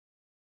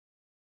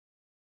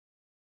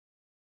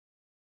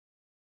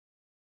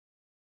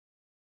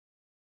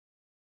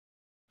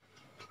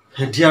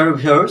Dear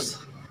viewers,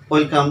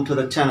 welcome to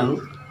the channel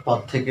পথ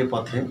থেকে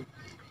পথে।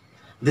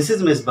 This is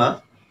Misba.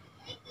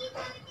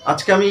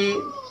 আজকে আমি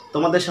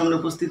তোমাদের সামনে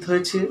উপস্থিত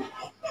হয়েছি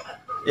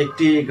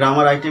একটি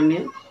গ্রামার আইটেম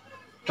নিয়ে,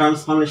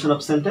 ট্রান্সফরমেশন অফ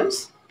সেন্টেন্স।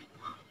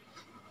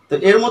 তো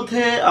এর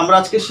মধ্যে আমরা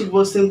আজকে শিখব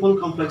সিম্পল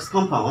কমপ্লেক্স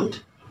কম্পাউন্ড,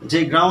 যে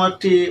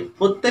গ্রামারটি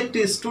প্রত্যেকটি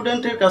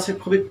স্টুডেন্টের কাছে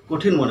খুবই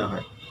কঠিন মনে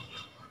হয়,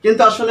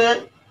 কিন্তু আসলে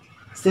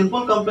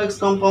সিম্পল কমপ্লেক্স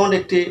কম্পাউন্ড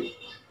একটি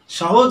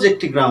সহজ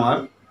একটি গ্রামার।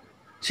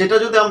 সেটা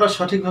যদি আমরা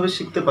সঠিকভাবে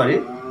শিখতে পারি,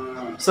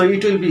 so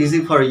it will be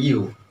easy for you.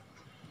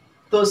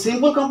 তো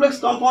সিম্পল কমপ্লেক্স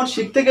কম্পাউন্ড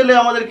শিখতে গেলে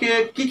আমাদেরকে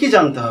কি কি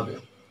জানতে হবে?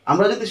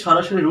 আমরা যদি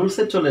সরাসরি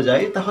রুলসে চলে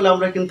যাই তাহলে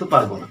আমরা কিন্তু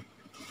পারবো না।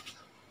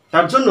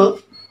 তার জন্য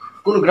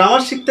কোনো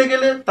গ্রামার শিখতে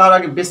গেলে তার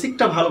আগে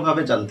বেসিকটা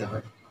ভালোভাবে জানতে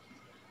হয়।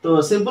 তো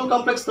সিম্পল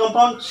কমপ্লেক্স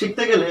কম্পাউন্ড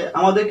শিখতে গেলে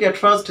আমাদেরকে অ্যাট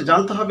ফার্স্ট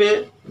জানতে হবে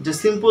যে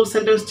সিম্পল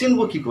সেন্টেন্স চিনব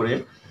কী করে,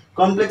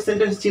 কমপ্লেক্স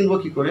সেন্টেন্স চিনব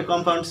কী করে,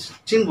 কম্পাউন্ড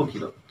চিনব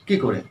কী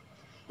করে।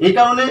 এই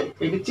কারণে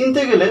এটি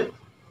চিনতে গেলে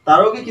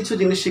তার আগে কিছু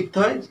জিনিস শিখতে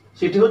হয়,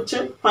 সেটি হচ্ছে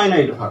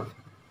ফাইনাইট ভার্ব।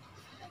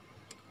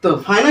 তো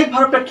ফাইনাইট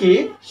ভার্বটা কি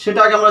সেটা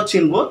আগে আমরা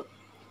চিনব,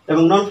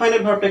 এবং নন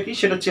ফাইনাইট ভার্বটা কি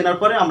সেটা চেনার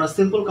পরে আমরা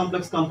সিম্পল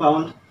কমপ্লেক্স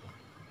কম্পাউন্ড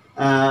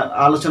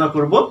আলোচনা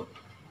করব।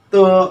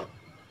 তো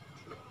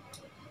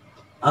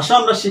আসো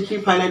আমরা শিখি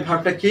ফাইনাইট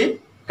ভার্বটা কি,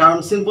 কারণ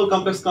সিম্পল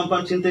কমপ্লেক্স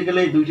কম্পাউন্ড চিনতে গেলে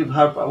এই দুইটি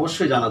ভার্ব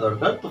অবশ্যই জানা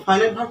দরকার। তো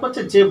ফাইনাইট ভার্ব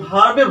হচ্ছে যে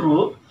ভার্বের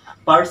রূপ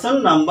পার্সন,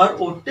 নাম্বার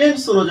ও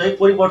টেন্স অনুযায়ী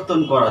পরিবর্তন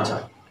করা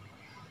যায়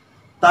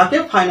তাকে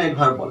ফাইনাইট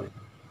ভার্ব বলে।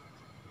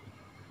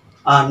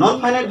 আর নন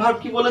ফাইনাইট ভার্ব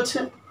কি বলেছে?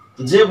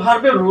 যে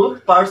ভার্বের রূপ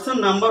পার্সন,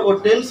 নাম্বার ও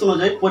টেন্স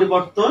অনুযায়ী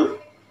পরিবর্তন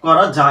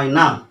করা যায়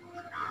না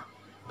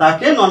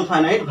তাকে নন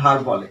ফাইনাইট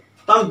ভার্ব বলে।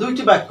 তো আমি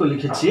দুইটি বাক্য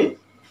লিখেছি,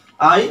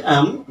 I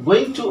am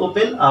going to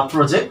open a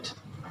project,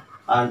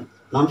 R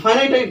non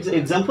finite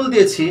example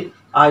দিয়েছি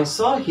I saw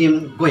him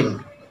going.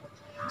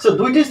 So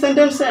দুইটি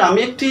সেন্টেন্সে আমি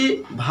একটি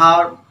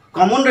ভার্ব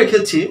কমন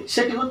রেখেছি,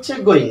 সেটি হচ্ছে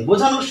গোয়িং,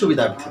 বোঝানোর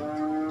সুবিধার্থে।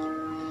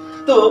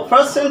 তো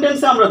ফার্স্ট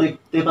সেন্টেন্সে আমরা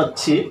দেখতে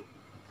পাচ্ছি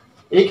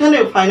এখানে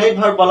ফাইনাইট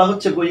ভার্ব বলা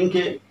হচ্ছে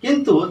গোয়িংকে,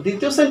 কিন্তু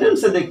দ্বিতীয়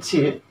সেন্টেন্সে দেখছি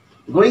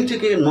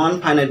গোয়িংটিকে নন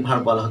ফাইনাইট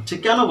ভার্ব বলা হচ্ছে।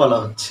 কেন বলা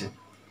হচ্ছে?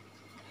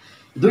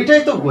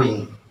 দুইটাই তো গোয়িং,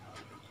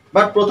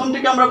 বাট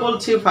প্রথমটিকে আমরা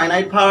বলছি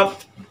ফাইনাইট ভার্ব,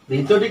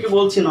 দ্বিতীয়টিকে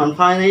বলছি নন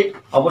ফাইনাইট।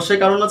 অবশ্যই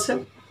কারণ আছে।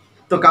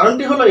 তো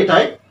কারণটি হলো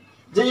এটাই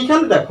যে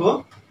এখানে দেখো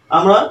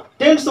আমরা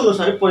টেন্স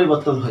অনুসারে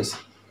পরিবর্তন হয়েছে,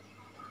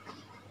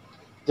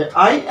 যে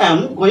I am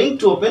going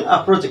to open a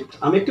project,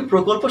 আমি একটি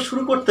প্রকল্প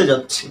শুরু করতে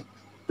যাচ্ছি।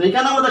 তো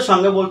এখানে আমাদের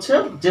সঙ্গে বলছে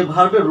যে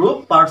ভার্বের রূপ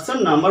পার্সন,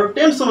 নাম্বার ও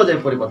টেন্স অনুযায়ী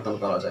পরিবর্তন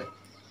করা যায়।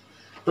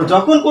 তো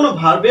যখন কোনো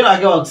ভার্বের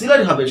আগে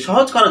অক্সিলারি হবে,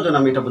 সহজ করার জন্য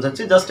আমি এটা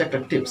বোঝাচ্ছি, জাস্ট একটা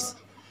টিপস।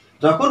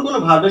 যখন কোনো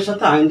ভার্বের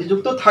সাথে আইএনজি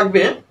যুক্ত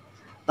থাকবে,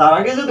 তার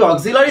আগে যদি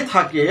অক্সিলারি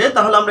থাকে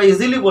তাহলে আমরা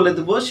ইজিলি বলে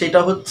দেবো সেটা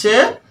হচ্ছে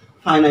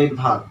ফাইনাইট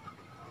ভার্ব।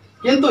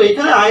 কিন্তু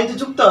এখানে আইএনজি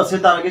যুক্ত আছে,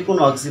 তার আগে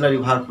কোনো অক্সিলারি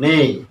ভার্ব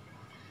নেই,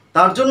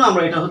 তার জন্য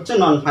আমরা এটা হচ্ছে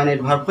নন ফাইনাইট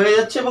ভার্ব হয়ে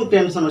যাচ্ছে এবং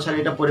টেন্স অনুসারে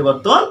এটা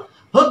পরিবর্তন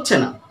হচ্ছে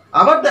না।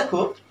 আবার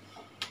দেখো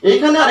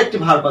এইখানে আরেকটি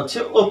ভার্ব আছে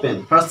ওপেন,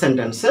 ফার্স্ট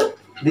সেন্টেন্সে।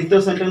 দ্বিতীয়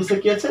সেন্টেন্সে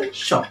কি আছে?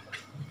 শপ।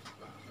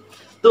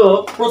 তো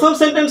প্রথম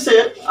সেন্টেন্সে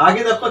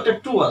আগে দেখো একটা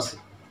টু আছে,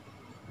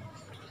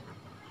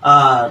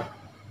 আর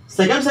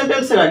সেকেন্ড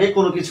সেন্টেন্সের আগে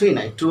কোনো কিছুই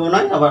নাই, টুও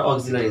নাই আবার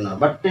অক্সিলারি নয়,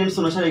 বাট টেন্স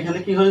অনুসারে এখানে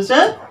কি হয়েছে?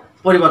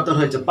 পরিবর্তন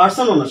হয়েছে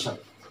পার্সন অনুসারে।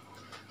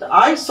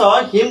 আই স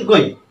হিম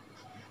গোয়িং,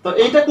 তো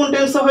এইটা কোন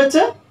টেন্সে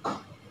হয়েছে?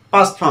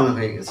 পাস্ট ফর্মে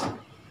হয়ে গেছে।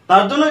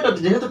 তার জন্য এটা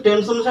যেহেতু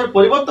টেন্স অনুসারে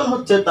পরিবর্তন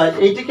হচ্ছে, তাই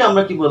এইটিকে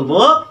আমরা কি বলবো?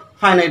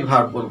 ফাইনাইট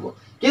ভার্ব বলবো।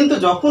 কিন্তু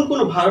যখন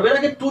কোনো ভার্বের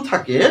আগে টু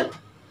থাকে,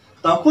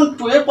 তখন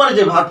টু এর পরে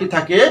যে ভার্বটি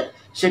থাকে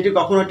সেটি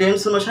কখনো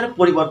টেন্স অনুসারে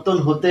পরিবর্তন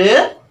হতে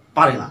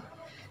পারে না।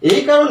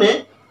 এই কারণে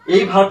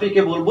এই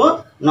ভার্বটিকে বলবো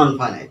নন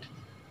ফাইনাইট।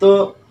 তো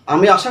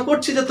আমি আশা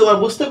করছি যে তোমরা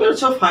বুঝতে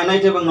পেরেছো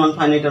ফাইনাইট এবং নন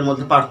ফাইনাইটের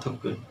মধ্যে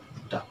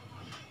পার্থক্যটা।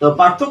 তো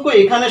পার্থক্য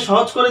এখানে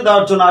সহজ করে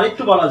দেওয়ার জন্য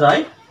আরেকটু বলা যায়,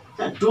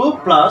 টু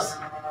প্লাস,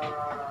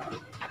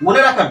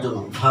 মনে রাখার জন্য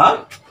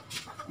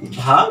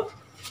ভার্ব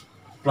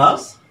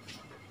প্লাস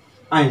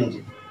আইএনজি,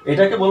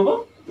 এটাকে বলবো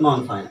non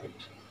finite.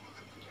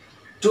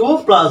 Two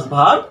plus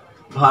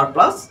verb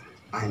plus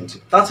ING,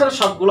 তাছাড়া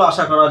সবগুলো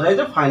আশা করা যায়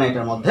যে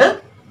ফাইনাইটের মধ্যে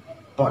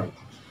পড়ে।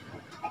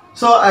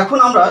 সো এখন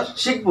আমরা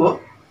শিখব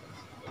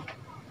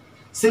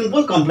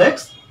সিম্পল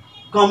কমপ্লেক্স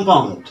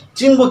কম্পাউন্ড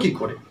চিনব কি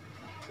করে।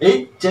 এই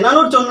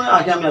চেনানোর জন্য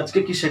আগে আমি আজকে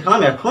কি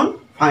শেখালাম, এখন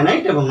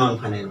ফাইনাইট এবং নন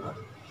ফাইনাইট ভার্ব।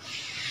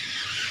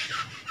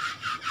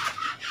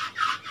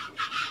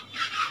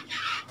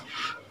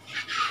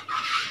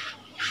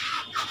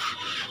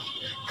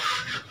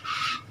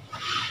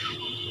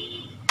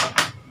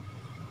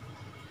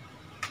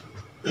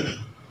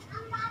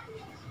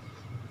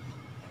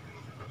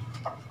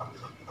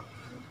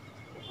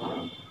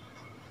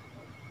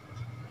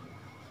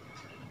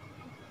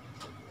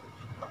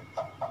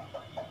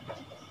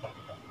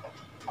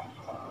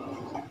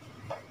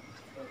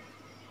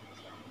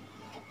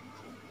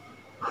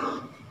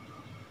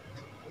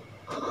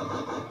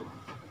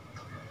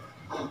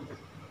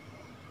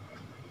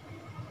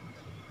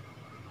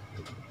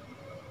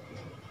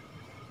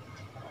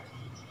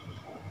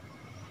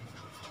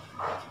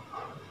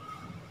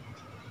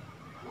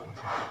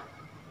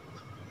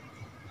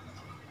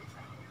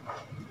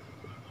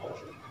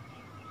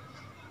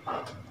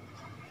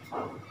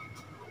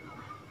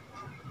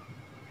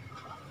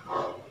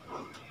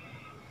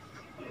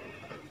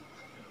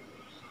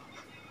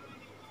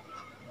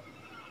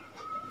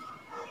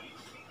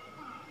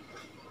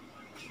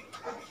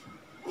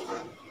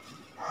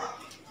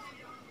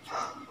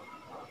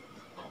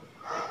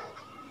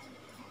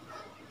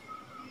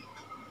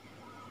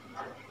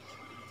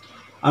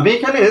 আমি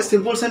এখানে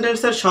সিম্পল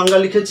সেন্টেন্সের সংজ্ঞা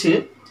লিখেছি।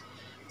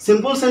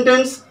 সিম্পল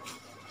সেন্টেন্স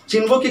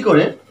চিনব কি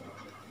করে?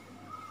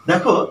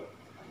 দেখো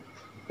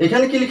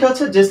এখানে কি লেখা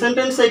আছে, যে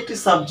সেন্টেন্সে একটি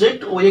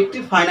সাবজেক্ট ও একটি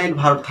ফাইনাইট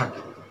ভার্ব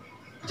থাকে।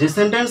 যে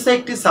সেন্টেন্সে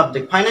একটি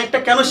সাবজেক্ট, ফাইনাইটটা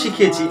কেন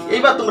শিখিয়েছি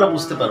এইবার তোমরা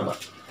বুঝতে পারবা।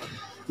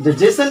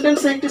 যে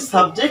সেন্টেন্সে একটি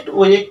সাবজেক্ট ও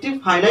একটি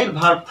ফাইনাইট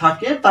ভার্ব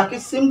থাকে তাকে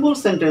সিম্পল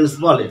সেন্টেন্স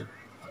বলে।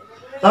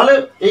 তাহলে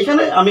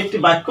এইখানে আমি একটি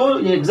বাক্য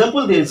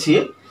এক্সাম্পল দিয়েছি,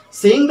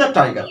 সিইং দ্য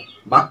টাইগার,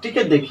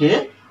 বাঘটিকে দেখে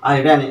আই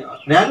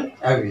র্যান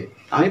অ্যাওয়ে,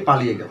 আমি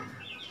পালিয়ে গেলাম।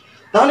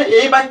 তাহলে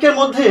এই বাক্যের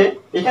মধ্যে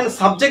এখানে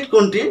সাবজেক্ট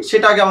কোনটি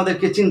সেটা আগে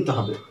আমাদেরকে চিনতে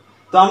হবে।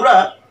 তো আমরা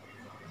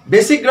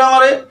বেসিক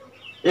গ্রামারে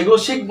এগুলো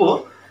শিখবো।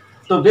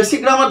 তো বেসিক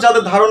গ্রামার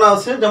যাদের ধারণা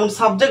আছে, যেমন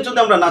সাবজেক্ট যদি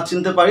আমরা না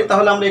চিনতে পারি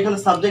তাহলে আমরা এখানে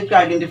সাবজেক্টকে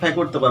আইডেন্টিফাই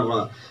করতে পারবো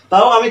না।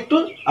 তাও আমি একটু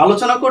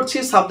আলোচনা করছি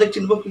সাবজেক্ট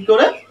চিনব কি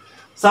করে।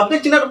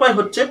 সাবজেক্ট চেনার উপায়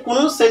হচ্ছে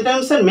কোনো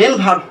সেন্টেন্সের মেন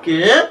ভার্বকে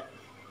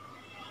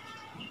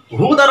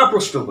হু দ্বারা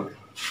প্রশ্ন করে,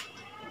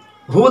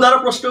 হু দ্বারা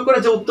প্রশ্ন করে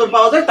যে উত্তর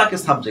পাওয়া যায় তাকে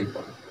সাবজেক্ট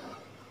বলে।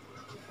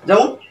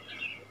 যেমন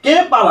কে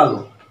পালালো,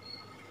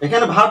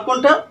 এখানে ভার্ব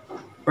কোনটা?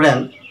 Ran,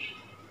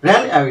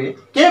 ran away.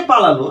 কে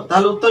পালালো,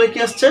 তাহলে উত্তরে কি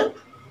আসছে?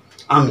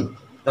 আমি।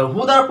 তাহলে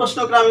হু দ্বারা প্রশ্ন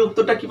করে আমি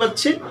উত্তরটা কি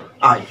পাচ্ছি?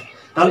 আই।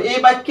 তাহলে এই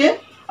বাক্যে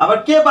আবার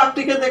কে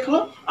বাঘটিকে দেখলো?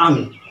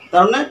 আমি।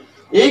 তার মানে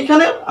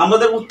এইখানে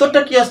আমাদের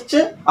উত্তরটা কি আসছে?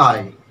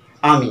 আই,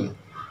 আমি।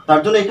 তার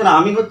জন্য এখানে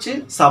আমি হচ্ছে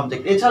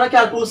সাবজেক্ট। এছাড়া কি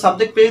আর কোনো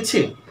সাবজেক্ট পেয়েছি?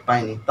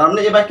 পাইনি। তার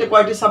মানে এই বাক্যে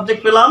কয়টি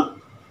সাবজেক্ট পেলাম?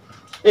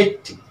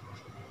 একটি।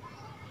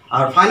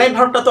 আর ফাইনাইট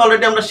ভার্বটা তো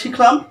অলরেডি আমরা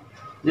শিখলাম,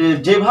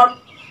 যে ভার্ব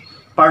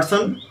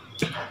পার্সন,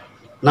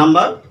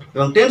 নাম্বার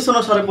এবং টেন্স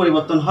অনুসারে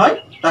পরিবর্তন হয়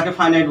তাকে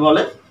ফাইনাইট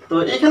বলে। তো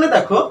এখানে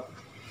দেখো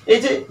এই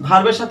যে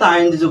ভার্বের সাথে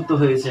আইএনজি যুক্ত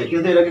হয়েছে,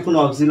 কিন্তু এর আগে কোনো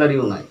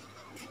অক্সিলারিও নাই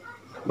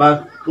বা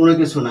কোনো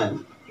কিছু নাই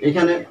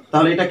এখানে,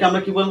 তাহলে এটাকে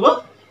আমরা কি বলবো?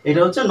 এটা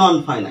হচ্ছে নন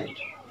ফাইনাইট।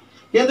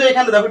 কিন্তু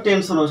এখানে দেখো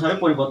টেন্স অনুসারে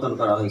পরিবর্তন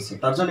করা হয়েছে,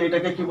 তার জন্য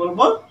এটাকে কি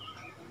বলবো?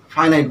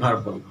 ফাইনাইট ভার্ব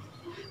বলবো।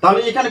 তাহলে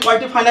এখানে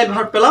কয়টি ফাইনাইট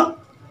ভার্ব পেলাম?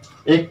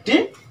 একটি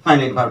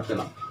ফাইনাইট ভার্ব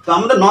পেলাম। তো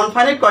আমাদের নন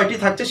ফাইনাইট কয়টি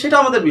থাকছে সেটা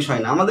আমাদের বিষয়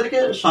না, আমাদেরকে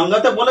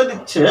সংজ্ঞাতে বলে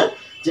দিচ্ছে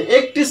যে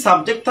একটি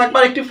সাবজেক্ট থাকবে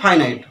আর একটি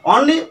ফাইনাইট,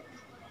 অনলি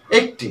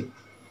একটি।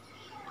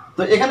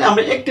 তো এখানে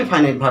আমরা একটি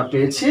ফাইনাইট ভার্ব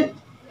পেয়েছি,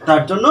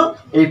 তার জন্য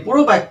এই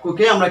পুরো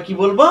বাক্যকে আমরা কি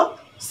বলবো?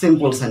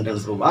 সিম্পল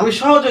সেন্টেন্স বলবো। আমি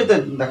সহজে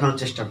দেখানোর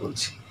চেষ্টা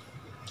করছি।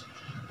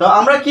 তো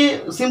আমরা কি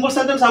সিম্পল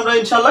সেন্টেন্স আমরা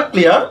ইনশাআল্লাহ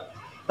ক্লিয়ার।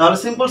 তাহলে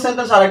সিম্পল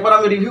সেন্টেন্স আরেকবার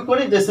আমি রিভিউ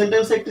করি। যে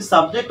সেন্টেন্সে একটি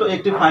সাবজেক্ট ও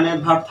একটি ফাইনাইট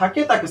ভার্ব থাকে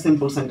তাকে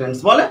সিম্পল সেন্টেন্স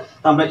বলে।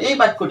 তো আমরা এই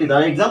বাক্যটি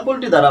দ্বারা,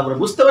 এক্সাম্পলটি দ্বারা আমরা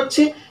বুঝতে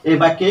পারছি এই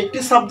বাক্যে একটি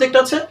সাবজেক্ট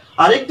আছে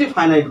আর একটি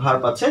ফাইনাইট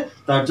ভার্ব আছে,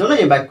 তার জন্য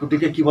এই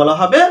বাক্যটিকে কি বলা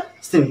হবে?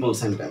 Simple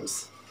sentence.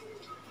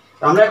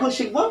 আমরা এখন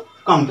শিখব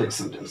কমপ্লেক্স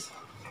সেন্টেন্স।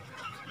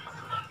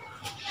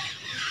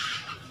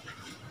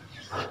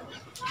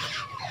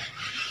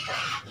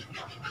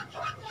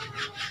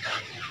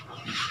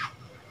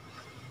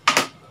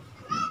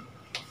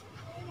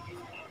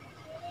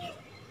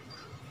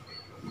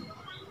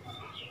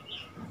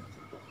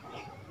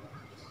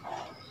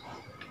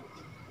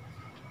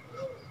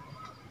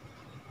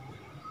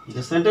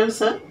 যে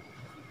সেন্টেন্সে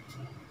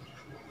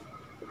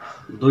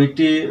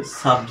দুইটি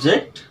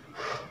সাবজেক্ট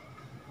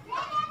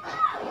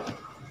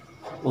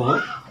ও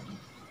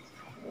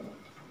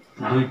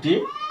দুইটি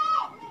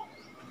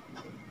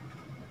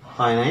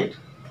ফাইনাইট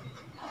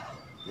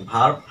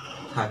ভার্ব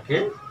থাকে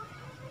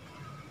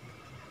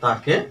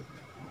তাকে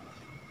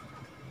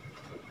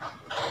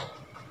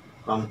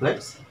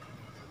কমপ্লেক্স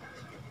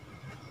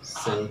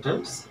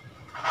সেন্টেন্স।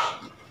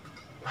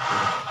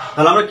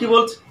 তাহলে আমরা কি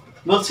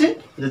বলছি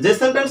যে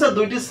সেন্টেন্সে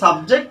দুইটি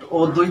সাবজেক্ট ও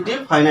দুইটি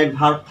ফাইনাইট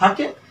ভার্ব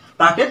থাকে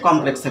তাকে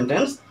কমপ্লেক্স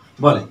সেন্টেন্স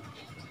বলে।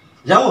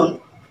 যেমন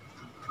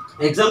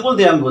এক্সাম্পল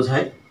দিয়ে আমি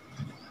বোঝাই।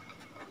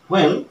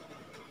 when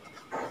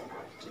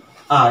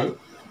I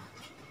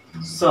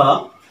saw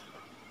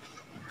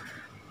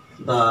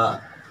the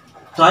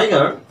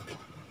tiger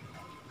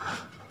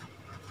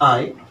I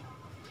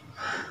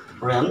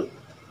ran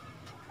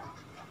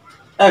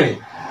away.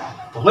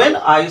 when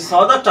I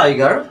saw the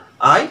tiger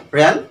I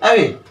ran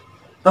away.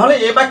 তাহলে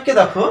এই বাক্যে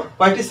দেখো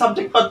কয়টি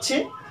সাবজেক্ট পাচ্ছি?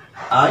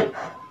 আই,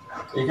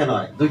 এখানে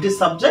আই, দুইটি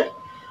সাবজেক্ট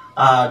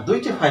আর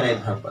দুইটি ফাইনাইট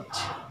ভার্ব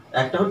পাচ্ছি।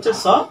 একটা হচ্ছে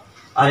স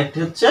আর একটি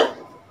হচ্ছে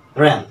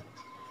ran।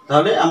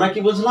 তাহলে আমরা কি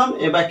বুঝলাম?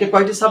 এই বাক্যে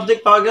কয়টি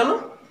সাবজেক্ট পাওয়া গেল?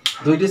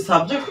 দুইটি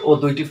সাবজেক্ট ও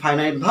দুইটি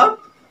ফাইনাইট ভার্ব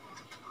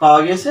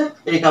পাওয়া গেছে।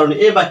 এই কারণে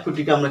এই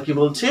বাক্যটিকে আমরা কি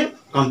বলছি?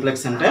 কমপ্লেক্স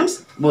সেন্টেন্স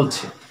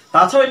বলছি।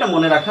 তাছাড়া এটা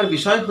মনে রাখার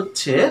বিষয়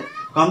হচ্ছে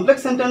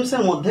কমপ্লেক্স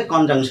সেন্টেন্সের মধ্যে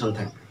কনজাংশন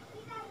থাকে,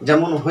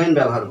 যেমন when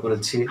ব্যবহার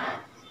করেছি,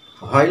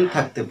 while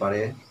থাকতে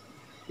পারে,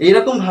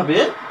 এইরকম ভাবে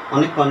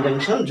অনেক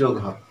কনজাংশন যোগ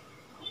হয়।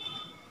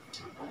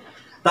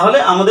 তাহলে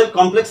আমাদের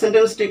কমপ্লেক্স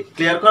সেন্টেন্সটি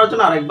ক্লিয়ার করার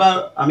জন্য আরেকবার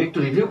আমি একটু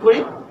রিভিউ করি।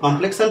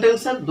 কমপ্লেক্স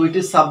সেন্টেন্সের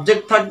দুইটি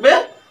সাবজেক্ট থাকবে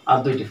আর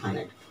দুইটি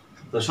ফাইনাইট।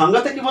 তো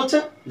সংজ্ঞাতে কি বলছে?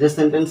 যে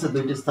সেন্টেন্সে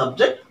দুইটি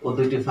সাবজেক্ট ও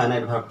দুইটি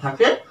ফাইনাইট ভার্ব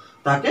থাকে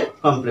তাকে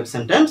কমপ্লেক্স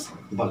সেন্টেন্স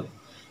বলে।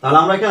 তাহলে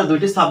আমরা এখানে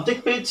দুইটি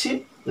সাবজেক্ট পেয়েছি,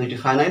 দুইটি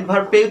ফাইনাইট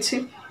ভার্ব পেয়েছি,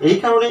 এই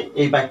কারণে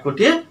এই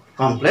বাক্যটি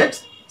কমপ্লেক্স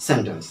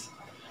সেন্টেন্স।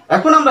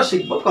 এখন আমরা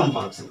শিখব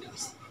কম্পাউন্ড সেন্টেন্স।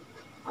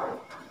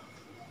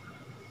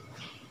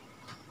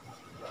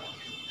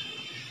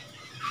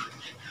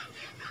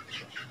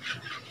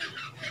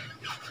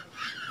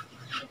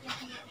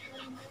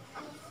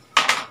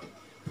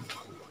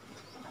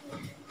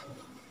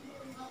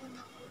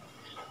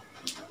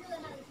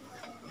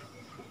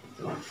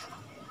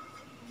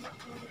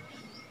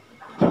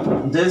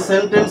 যে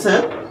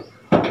সেন্টেন্সের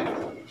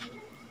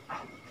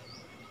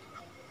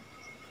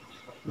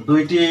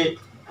দুইটি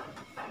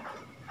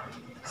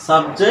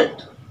সাবজেক্ট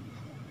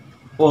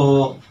ও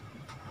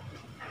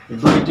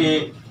দুইটি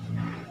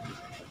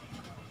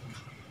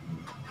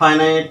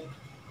ফাইনাইট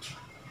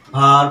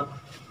ভার্ব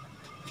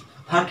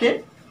থাকে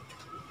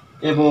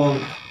এবং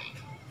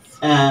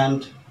অ্যান্ড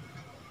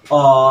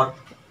অর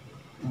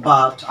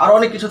বাট আর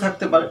অনেক কিছু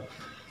থাকতে পারে।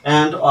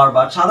 অ্যান্ড অর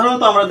বাট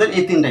সাধারণত আমাদের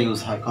এই তিনটা ইউজ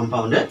হয়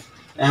কম্পাউন্ডে।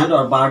 অ্যান্ড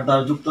অর বাট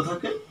দ্বারা যুক্ত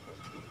থাকে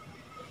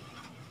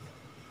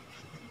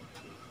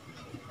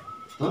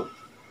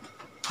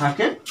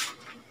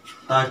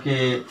তাকে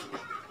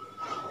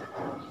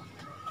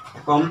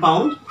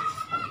কম্পাউন্ড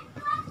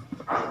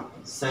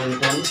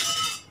সেন্টেন্স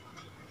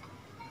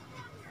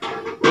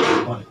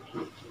বলে।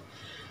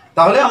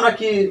 তাহলে আমরা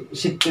কি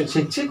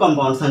শিখছি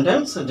কম্পাউন্ড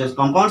সেন্টেন্স। যে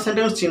কম্পাউন্ড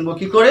সেন্টেন্স চিনব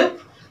কি করে?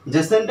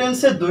 যে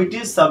সেন্টেন্সে দুইটি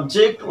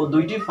সাবজেক্ট ও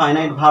দুইটি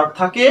ফাইনাইট ভার্ব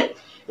থাকে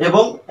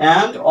এবং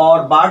অ্যান্ড অর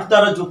বাট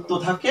দ্বারা যুক্ত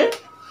থাকে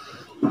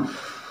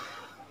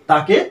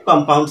তাকে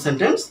কম্পাউন্ড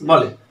সেন্টেন্স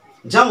বলে।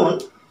 যেমন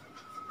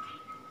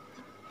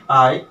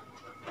I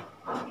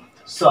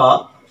saw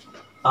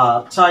a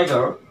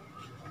tiger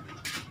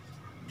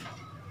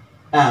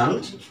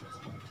and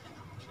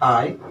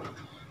I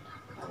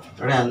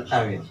ran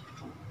away.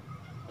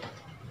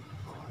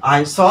 I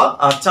saw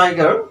a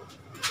tiger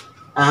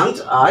and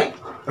I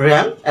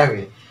ran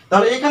away.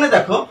 তাহলে এখানে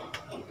দেখো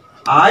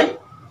I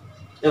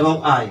এবং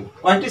I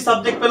কয়টি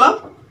সাবজেক্ট পেলাম?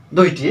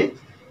 দুইটি।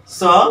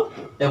 saw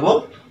এবং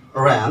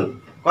ran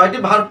কয়টি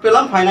ভার্ব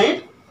পেলাম? ফাইনাইট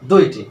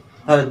দুইটি।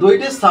 তাহলে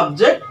দুইটি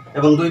সাবজেক্ট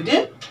এবং দুইটি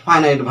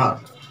ফাইনাইট ভার্ব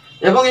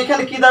এবং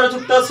এখানে কি দ্বারা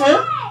যুক্ত আছে?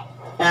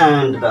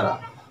 অ্যান্ড দ্বারা।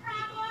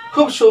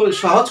 খুব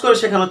সহজ করে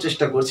শেখানোর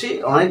চেষ্টা করছি,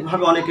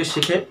 অনেকভাবে অনেকে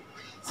শিখে।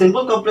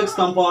 সিম্পল কমপ্লেক্স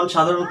কম্পাউন্ড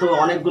সাধারণত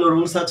অনেকগুলো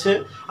রুলস আছে।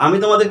 আমি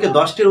তোমাদেরকে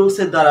 10টি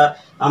রুলসের দ্বারা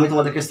আমি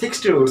তোমাদেরকে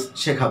 60 রুলস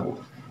শেখাবো।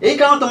 এই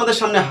কারণে তোমাদের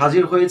সামনে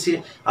হাজির হয়েছি।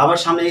 আবার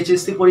সামনে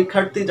এইচএসসি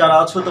পরীক্ষার্থী যারা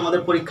আছো,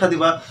 তোমাদের পরীক্ষা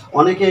দিবা,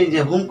 অনেকেই যে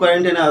হোম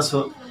কোয়ারেন্টাইনে আছো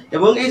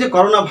এবং এই যে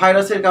করোনা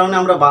ভাইরাসের কারণে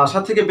আমরা বাসা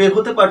থেকে বের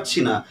হতে পারছি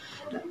না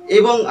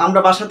এবং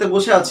আমরা বাসাতে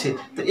বসে আছি।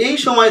 তো এই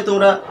সময়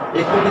তোমরা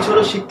একটু কিছু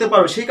হলেও শিখতে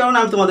পারো, সেই কারণে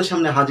আমি তোমাদের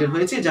সামনে হাজির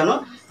হয়েছি যেন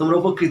তোমরা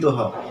উপকৃত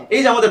হও।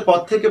 এই যে আমাদের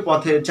পথ থেকে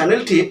পথে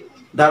চ্যানেলটি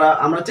দ্বারা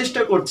আমরা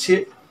চেষ্টা করছি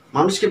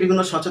মানুষকে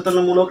বিভিন্ন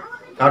সচেতনমূলক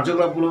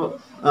কার্যকলাপগুলো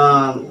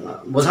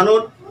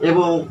বোঝানোর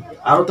এবং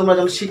আরও তোমরা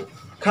যেন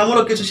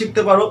শিক্ষামূলক কিছু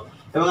শিখতে পারো।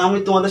 এবং আমি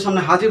তোমাদের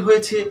সামনে হাজির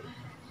হয়েছি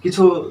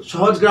কিছু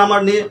সহজ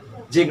গ্রামার নিয়ে,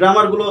 যে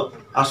গ্রামারগুলো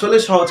আসলে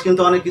সহজ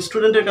কিন্তু অনেক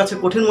স্টুডেন্টের কাছে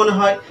কঠিন মনে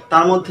হয়।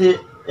 তার মধ্যে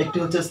একটি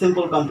হচ্ছে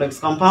সিম্পল কমপ্লেক্স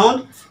কম্পাউন্ড।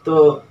 তো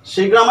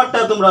সেই গ্রামারটা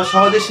তোমরা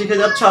সহজে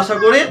শিখে যাচ্ছ আশা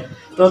করি।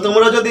 তো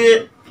তোমরা যদি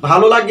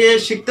ভালো লাগে,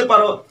 শিখতে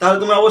পারো, তাহলে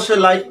তোমরা অবশ্যই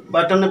লাইক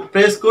বাটনে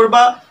প্রেস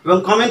করবা এবং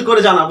কমেন্ট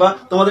করে জানাবা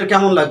তোমাদের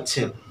কেমন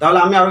লাগছে। তাহলে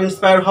আমি আরও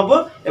ইন্সপায়ার হব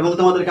এবং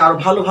তোমাদেরকে আরও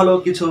ভালো ভালো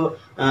কিছু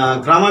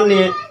গ্রামার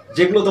নিয়ে,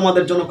 যেগুলো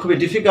তোমাদের জন্য খুবই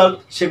ডিফিকাল্ট,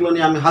 সেগুলো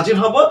নিয়ে আমি হাজির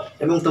হব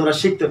এবং তোমরা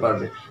শিখতে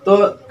পারবে। তো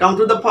কাম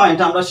টু দ্য পয়েন্ট,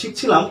 আমরা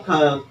শিখছিলাম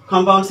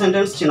কম্পাউন্ড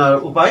সেন্টেন্স চেনার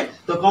উপায়।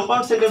 তো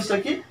কম্পাউন্ড সেন্টেন্সটা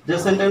কি? যে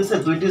সেন্টেন্সে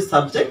দুইটি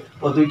সাবজেক্ট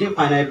ও দুইটি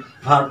ফাইনাইট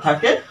ভার্ব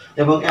থাকে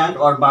এবং অ্যান্ড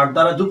অর বাট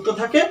দ্বারা যুক্ত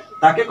থাকে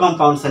তাকে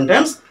কম্পাউন্ড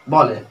সেন্টেন্স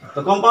বলে। তো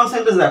কম্পাউন্ড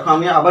সেন্টেন্স দেখো,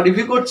 আমি আবার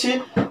রিভিউ করছি।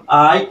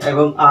 আই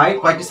এবং আই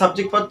কয়টি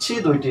সাবজেক্ট পাচ্ছি?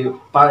 দুইটি।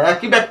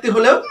 একই ব্যক্তি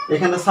হলেও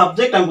এখানে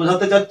সাবজেক্ট আমি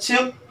বোঝাতে চাচ্ছি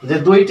যে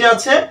দুইটি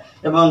আছে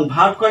এবং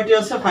ভার্ব কয়টি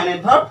আছে?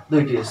 ফাইনাইট ভার্ব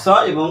দুইটি, স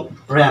এবং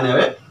ran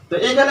away। তো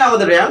এইখানে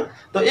আমাদের ran।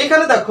 তো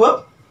এইখানে দেখো,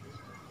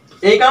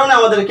 এই কারণে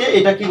আমাদেরকে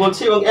এটা কি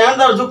বলছে এবং অ্যান্ড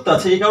দ্বারা যুক্ত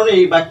আছে, এই কারণে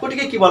এই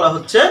বাক্যটিকে কি বলা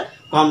হচ্ছে?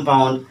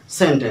 Compound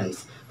sentence.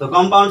 তো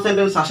কম্পাউন্ড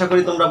সেন্টেন্স আশা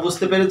করি তোমরা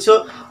বুঝতে পেরেছো।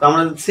 তো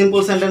আমরা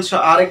সিম্পল সেন্টেন্স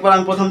আরেকবার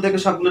আমি প্রথম থেকে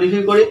সবগুলো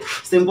রিভিউ করি।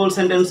 সিম্পল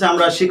সেন্টেন্সে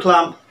আমরা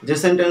শিখলাম যে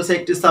সেন্টেন্সে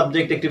একটি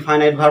সাবজেক্ট একটি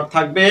ফাইনাইট ভার্ব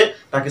থাকবে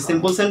তাকে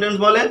সিম্পল সেন্টেন্স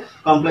বলে।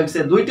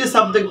 কমপ্লেক্সে দুইটি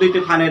সাবজেক্ট দুইটি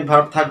ফাইনাইট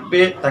ভার্ব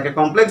থাকবে তাকে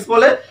কমপ্লেক্স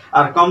বলে।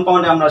 আর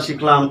কম্পাউন্ডে আমরা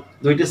শিখলাম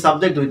দুইটি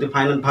সাবজেক্ট দুইটি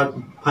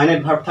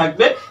ফাইনাইট ভার্ব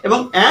থাকবে এবং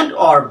অ্যান্ড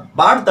অর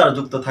বাট দ্বারা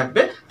যুক্ত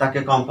থাকবে তাকে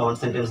কম্পাউন্ড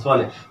সেন্টেন্স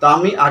বলে। তো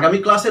আমি আগামী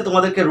ক্লাসে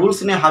তোমাদেরকে রুলস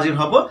নিয়ে হাজির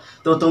হব।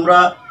 তো তোমরা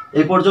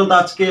এই পর্যন্ত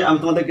আজকে আমি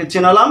তোমাদেরকে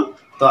চেনালাম।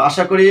 তো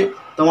আশা করি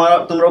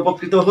তোমরা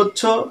উপকৃত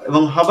হচ্ছ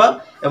এবং হবা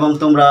এবং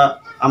তোমরা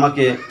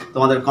আমাকে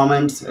তোমাদের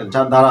কমেন্টস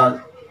দ্বারা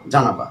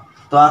জানাবা।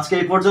 তো আজকে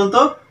এই পর্যন্ত,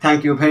 থ্যাংক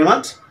ইউ ভেরি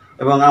মাচ।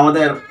 এবং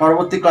আমাদের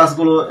পরবর্তী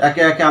ক্লাসগুলো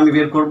একে একে আমি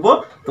বের করব।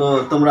 তো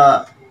তোমরা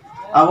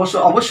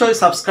অবশ্যই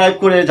সাবস্ক্রাইব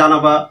করে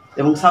জানাবা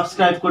এবং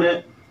সাবস্ক্রাইব করে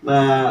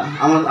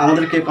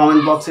আমাদেরকে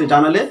কমেন্ট বক্সে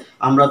জানালে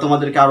আমরা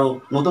তোমাদেরকে আরও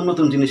নতুন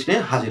নতুন জিনিস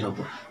নিয়ে হাজির হব।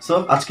 সো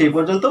আজকে এই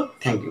পর্যন্ত,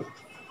 থ্যাংক ইউ।